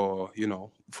or,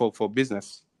 for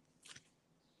business.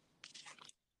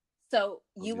 So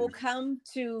you will come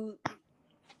to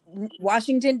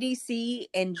Washington, D.C.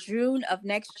 in June of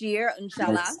next year,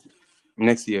 inshallah.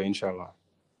 Next year, inshallah.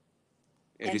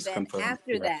 It And is then confirmed.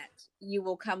 after Yeah. that, you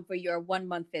will come for your 1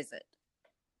 month visit.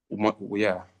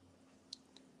 Yeah.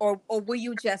 Or will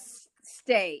you just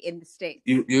stay in the States?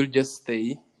 You'll just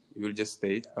stay. You'll just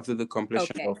stay after the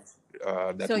completion Okay.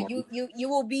 of that So month. you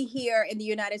will be here in the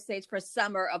United States for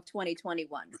summer of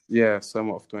 2021. Yeah,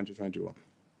 summer of 2021.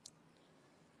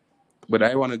 But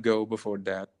I want to go before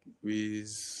that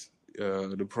with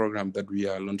the program that we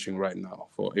are launching right now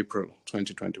for April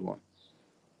 2021.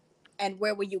 And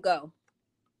where will you go?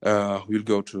 We'll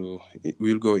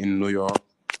go in New York.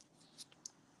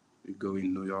 We'll go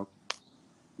in New York.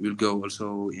 We'll go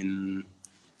also in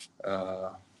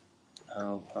uh,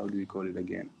 how do we call it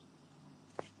again?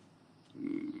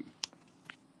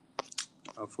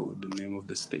 I forgot the name of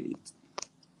the state.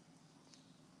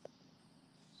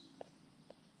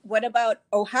 What about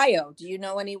Ohio? Do you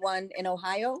know anyone in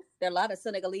Ohio? There are a lot of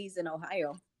Senegalese in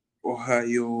Ohio.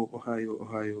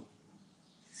 Ohio.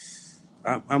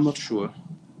 I'm not sure.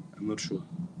 I'm not sure.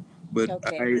 But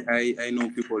Okay. I know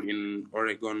people in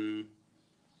Oregon,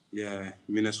 yeah,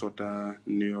 Minnesota,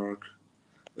 New York,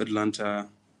 Atlanta,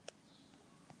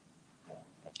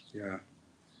 yeah.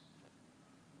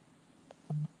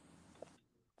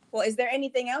 Well, is there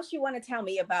anything else you want to tell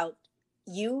me about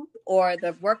you or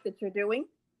the work that you're doing?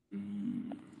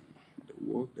 The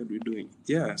work that we're doing.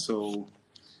 Yeah, so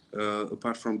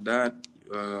apart from that,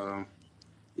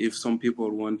 if some people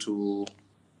want to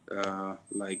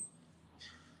like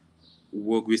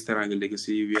work with Teranga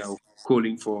Legacy, we are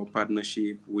calling for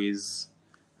partnership with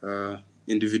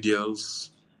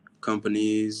individuals,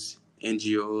 companies,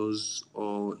 NGOs,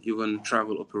 or even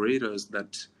travel operators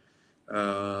that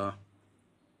uh,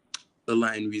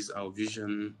 align with our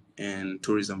vision and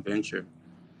tourism venture.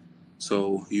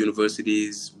 So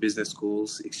universities, business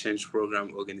schools, exchange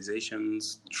program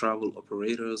organizations, travel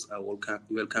operators are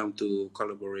welcome to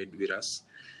collaborate with us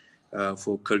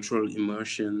for cultural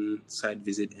immersion, site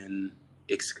visit, and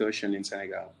excursion in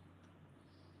Senegal.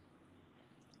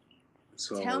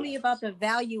 Tell So me about the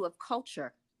value of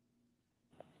culture.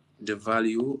 the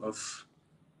value of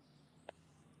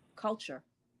Culture.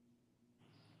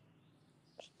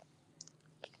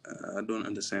 I don't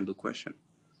understand the question.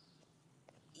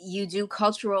 you do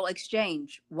cultural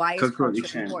exchange. Why is Cultural culture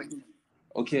exchange. important?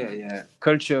 Okay, yeah.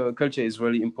 Culture is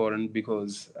really important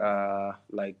because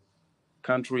like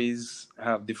countries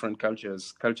have different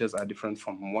cultures. Cultures are different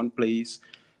from one place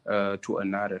to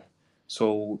another.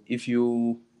 So if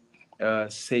you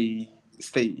say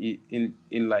stay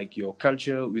in like your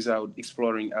culture without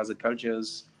exploring other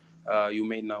cultures, you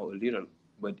may know a little.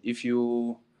 But if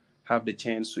you have the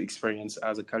chance to experience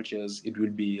other cultures, it will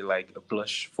be like a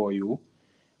plus for you.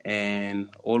 And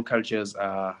all cultures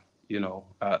are,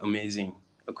 are amazing.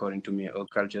 According to me, all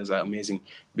cultures are amazing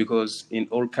because in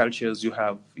all cultures you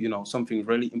have, something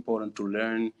really important to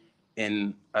learn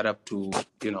and adapt to,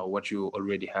 what you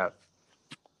already have.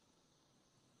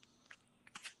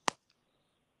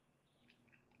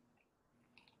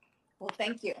 Well,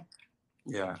 thank you.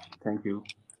 Yeah, thank you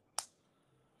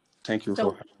for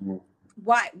So having me.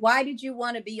 why did you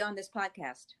want to be on this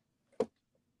podcast?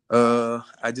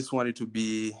 I just wanted to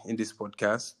be in this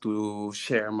podcast to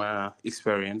share my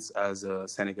experience as a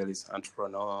Senegalese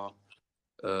entrepreneur,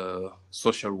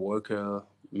 social worker,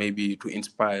 maybe to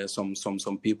inspire some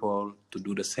people to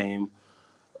do the same,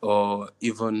 or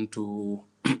even to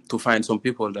to find some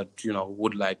people that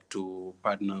would like to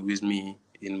partner with me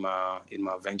in my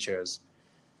ventures.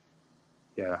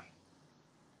 Yeah.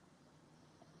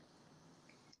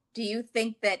 Do you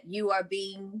think that you are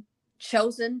being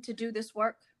chosen to do this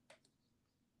work?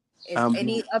 Is Um,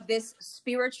 any of this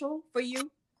spiritual for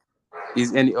you?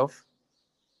 is any of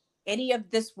Any of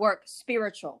this work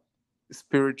spiritual?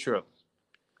 spiritual?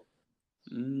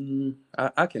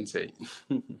 I can say.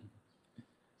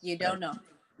 You don't know.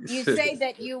 You say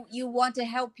that you want to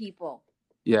help people.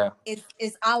 Yeah.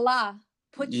 Is Allah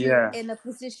put you Yeah. in a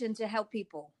position to help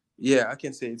people? Yeah, I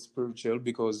can say it's spiritual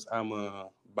because I'm a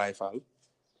Baifal.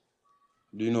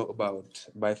 Do you know about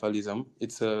Baifalism?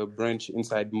 It's a branch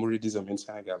inside Mouridism in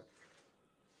Senegal.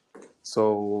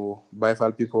 So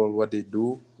Baifal people, what they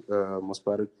do most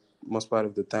part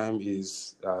of the time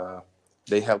is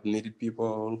they help needy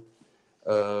people.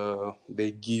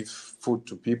 They give food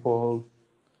to people,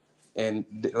 and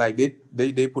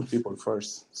they put people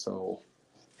first. So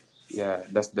yeah,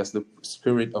 that's the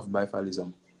spirit of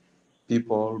Baifalism.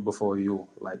 People before you,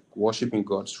 like worshiping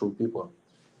God through people.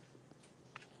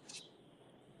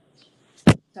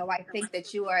 So I think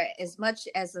that you are as much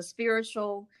as a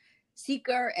spiritual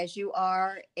seeker as you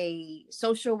are a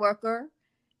social worker,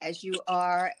 as you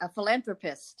are a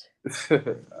philanthropist.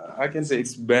 I can say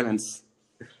it's balance.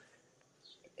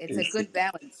 It's a It's good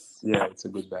balance. Yeah, it's a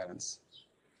good balance.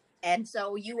 And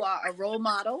so you are a role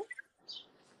model.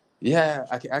 Yeah,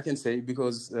 I can say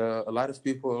because a lot of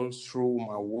people through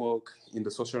my work in the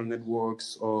social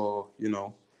networks, or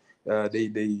they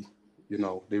they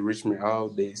reach me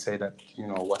out. They say that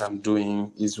what I'm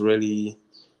doing is really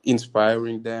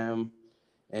inspiring them,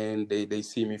 and they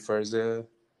see me further.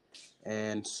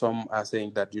 And some are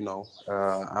saying that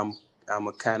I'm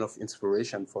a kind of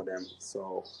inspiration for them.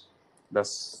 So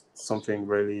that's something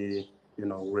really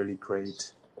really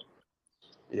great.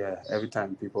 Yeah, every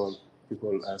time people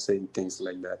are saying things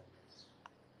like that.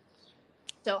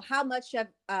 So how much of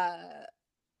a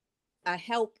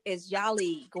help is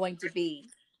Yali going to be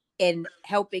in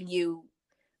helping you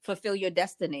fulfill your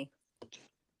destiny?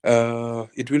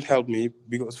 It will help me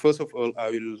because first of all,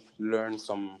 I will learn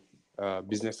some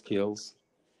business skills.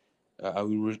 I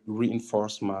will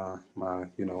reinforce my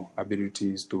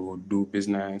abilities to do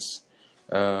business.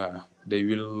 They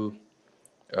will.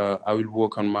 I will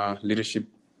work on my leadership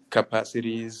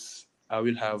capacities. I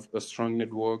will have a strong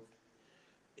network,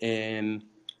 and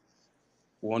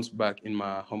once back in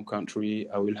my home country,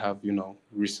 I will have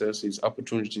resources,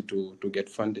 opportunity to get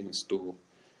fundings to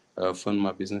fund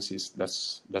my businesses.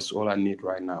 That's all I need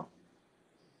right now.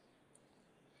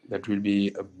 That will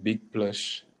be a big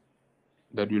plus.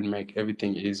 That will make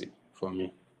everything easy for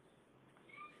me.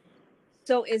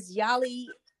 So is Yali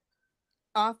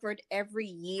offered every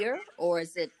year, or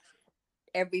is it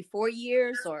every 4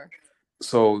 years, or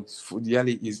So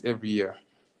Yali is every year.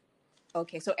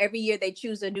 okay, so every year they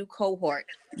choose a new cohort.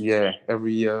 Yeah,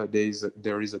 every year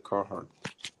there is a cohort.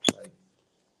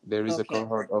 There is a Okay.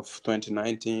 cohort of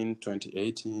 2019,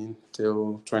 2018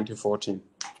 till 2014.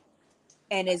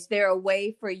 And is there a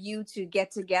way for you to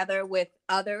get together with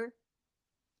other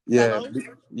Yeah, fellows?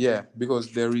 yeah,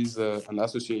 because there is uh, an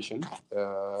association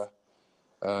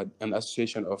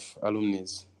of alumni.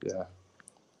 Yeah,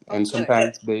 Oh, and good.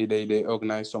 sometimes they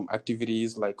organize some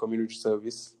activities like community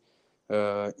service.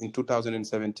 In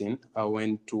 2017, I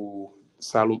went to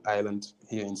Saloum Island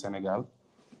here in Senegal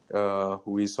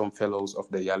with some fellows of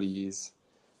the Yalis,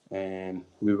 and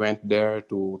we went there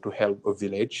to help a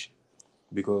village.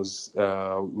 because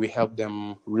we helped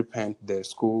them repaint their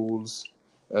schools.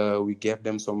 We gave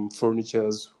them some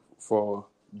furnitures for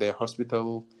their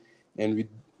hospital, and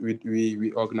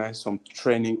we organized some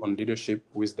training on leadership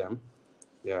with them.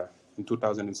 Yeah, in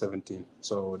 2017.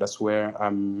 So that's where I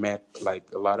met like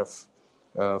a lot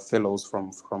of fellows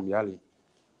from Yali,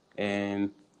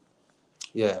 and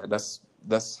yeah,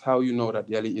 that's how you know that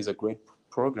Yali is a great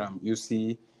program. You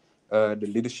see the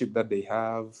leadership that they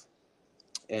have,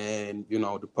 and you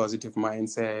know the positive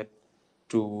mindset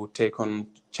to take on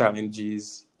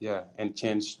challenges, yeah, and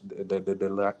change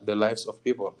the lives of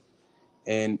people.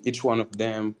 And each one of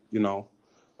them, you know,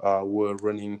 were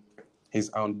running his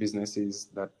own businesses.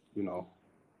 That you know,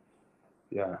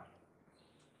 yeah,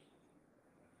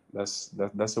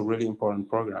 that's a really important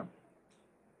program.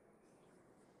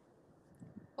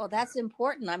 Well, that's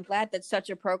important. I'm glad that such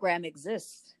a program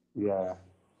exists. Yeah,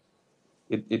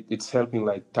 it's helping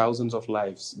like thousands of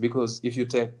lives, because if you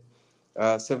take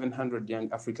 700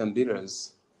 young African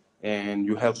leaders and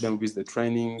you help them with the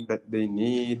training that they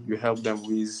need, you help them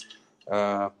with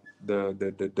uh,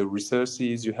 the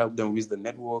resources, you help them with the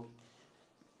network,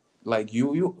 like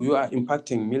you are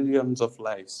impacting millions of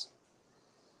lives.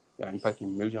 You are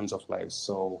impacting millions of lives.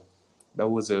 So that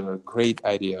was a great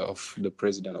idea of the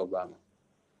President Obama.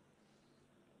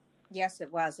 Yes,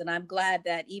 it was. And I'm glad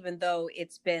that even though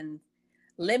it's been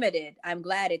limited, I'm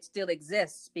glad it still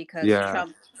exists, because Yeah,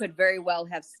 Trump could very well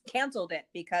have canceled it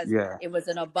because yeah. it was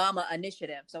an Obama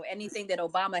initiative. So anything that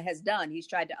Obama has done, he's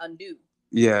tried to undo.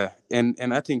 Yeah,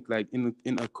 and I think like in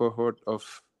a cohort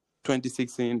of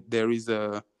 2016, there is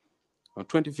a or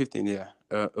 2015, yeah,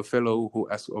 a fellow who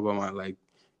asked Obama like,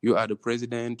 "You are the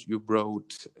president. You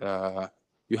brought,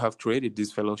 you have created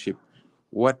this fellowship.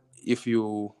 What if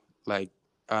you like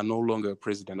are no longer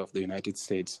president of the United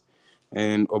States?"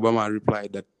 And Obama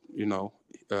replied that you know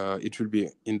it will be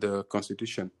in the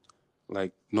Constitution,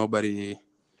 like nobody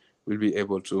will be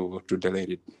able to delete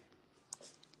it.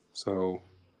 So.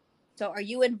 So are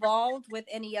you involved with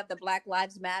any of the Black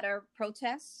Lives Matter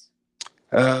protests?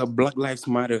 Black Lives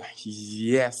Matter,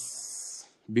 yes,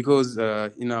 because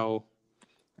you know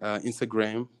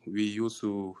Instagram we used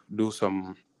to do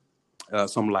some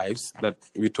lives that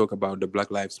we talk about the Black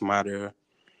Lives Matter.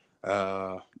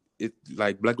 Uh, it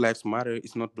like Black Lives Matter.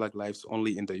 It's not Black lives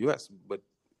only in the U.S., but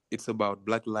it's about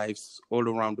Black lives all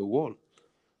around the world.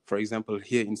 For example,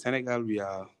 here in Senegal, we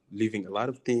are living a lot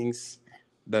of things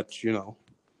that you know.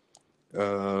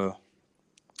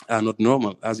 Are not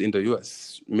normal as in the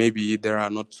US. Maybe there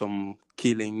are not some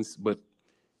killings, but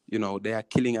you know they are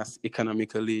killing us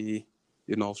economically,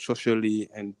 you know, socially,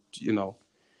 and you know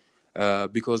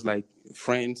because like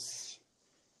France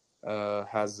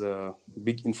has a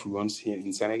big influence here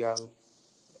in Senegal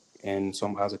and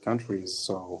some other countries.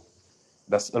 So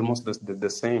that's almost the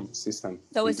same system.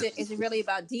 So is it really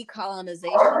about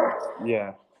decolonization?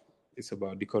 Yeah, it's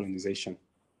about decolonization,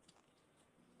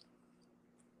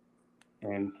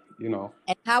 and you know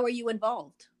And how are you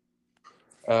involved?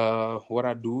 what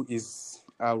I do is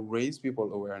I raise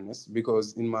people awareness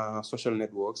because in my social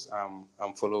networks,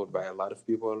 I'm followed by a lot of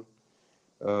people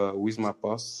with my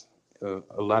posts.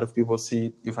 A lot of people see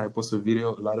it. If I post a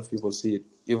video, a lot of people see it.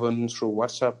 Even through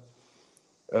WhatsApp,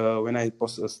 when I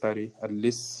post a story, at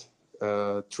least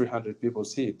 300 people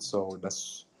see it. So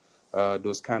that's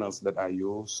those channels that I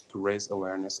use to raise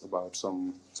awareness about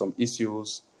some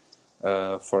issues.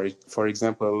 For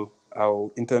example,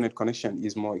 our internet connection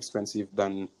is more expensive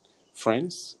than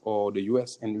France or the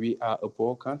US, and we are a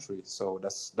poor country, so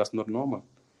that's not normal.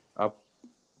 I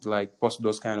like post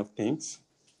those kind of things,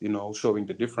 you know, showing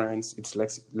the difference. It's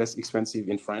less expensive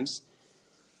in France,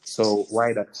 so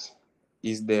why that?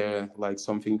 Is there like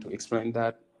something to explain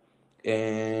that?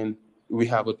 And we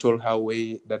have a toll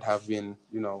highway that have been,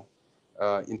 you know,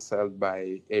 installed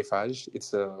by Eiffage.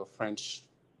 It's a French,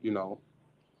 you know,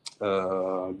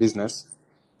 business.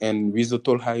 And with the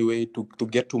toll highway to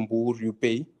get to Mbour, you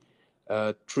pay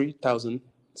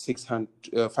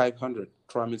 3,600, 500,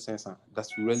 3,500.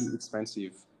 That's really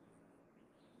expensive.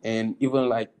 And even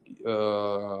like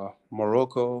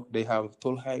Morocco, they have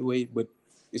toll highway, but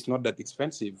it's not that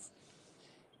expensive.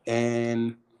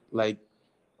 And like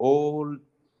all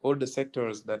all the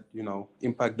sectors that you know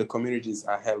impact the communities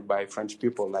are held by French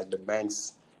people, like the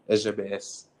banks,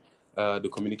 SGBS, the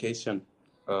communication,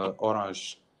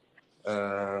 Orange.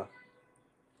 Uh,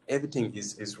 Everything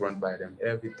is run by them.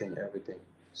 Everything.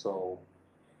 So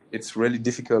it's really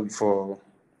difficult for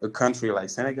a country like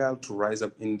Senegal to rise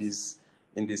up in these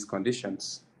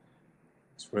conditions.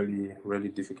 It's really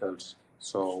difficult.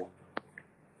 So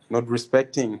not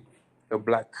respecting a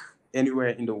black anywhere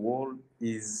in the world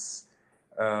is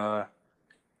uh,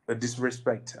 a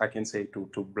disrespect, I can say,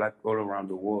 to Black all around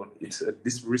the world. It's a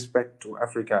disrespect to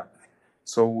Africa.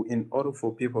 So in order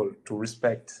for people to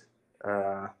respect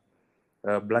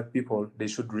Black people, they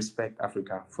should respect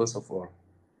Africa first of all.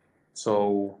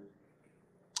 So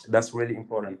that's really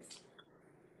important.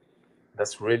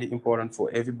 That's really important for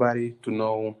everybody to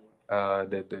know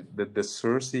the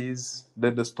sources,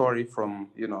 the story from,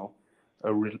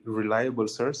 reliable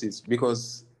sources,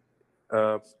 because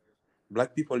uh,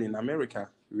 Black people in America,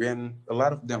 when a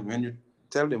lot of them, when you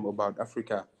tell them about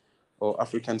Africa or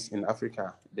Africans in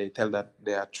Africa, they tell that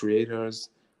they are traitors.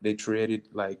 They treated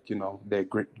like, their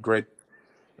great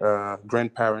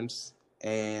grandparents,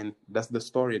 and that's the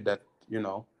story that,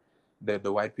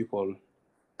 the white people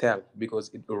tell because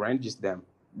it arranges them.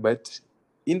 But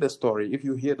in the story, if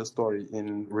you hear the story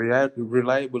in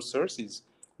reliable sources,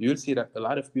 you'll see that a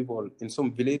lot of people in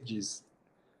some villages,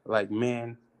 like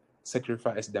men,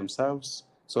 sacrifice themselves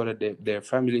so that their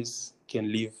families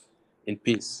can live in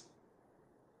peace.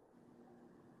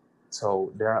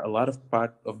 So there are a lot of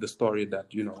part of the story that,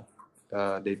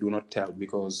 they do not tell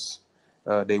because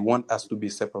they want us to be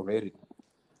separated.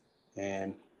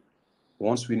 And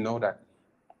once we know that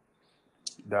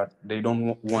they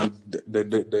don't want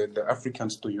the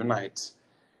Africans to unite,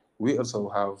 we also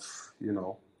have,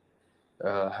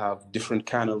 have different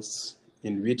channels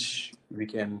in which we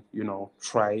can,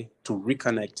 try to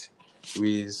reconnect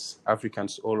with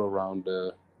Africans all around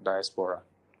the diaspora.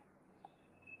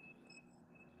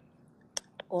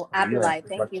 Well, Yeah, Abdullah,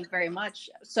 thank but you very much.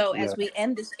 So, yeah, as we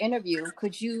end this interview,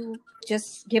 could you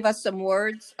just give us some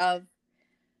words of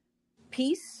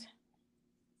peace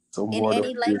some in word of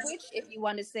any peace. language, if you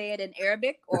want to say it in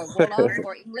Arabic or Wolof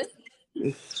or English?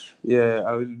 Yeah,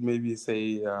 I would maybe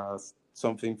say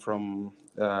something from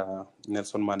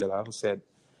Nelson Mandela, who said,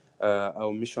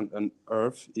 our mission on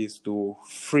earth is to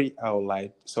free our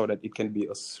light so that it can be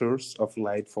a source of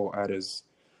light for others.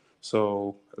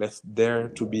 So let's dare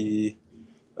to be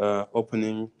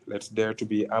opening, let's dare to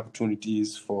be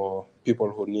opportunities for people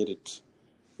who need it.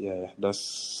 Yeah, that's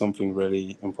something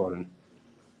really important.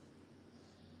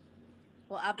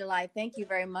 Well, Abdullah, thank you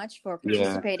very much for Yeah,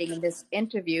 participating in this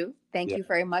interview. Thank yeah. you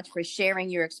very much for sharing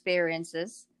your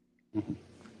experiences.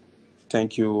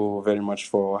 Thank you very much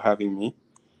for having me.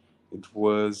 It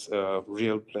was a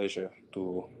real pleasure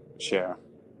to share.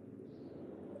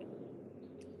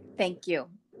 Thank you.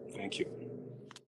 Thank you.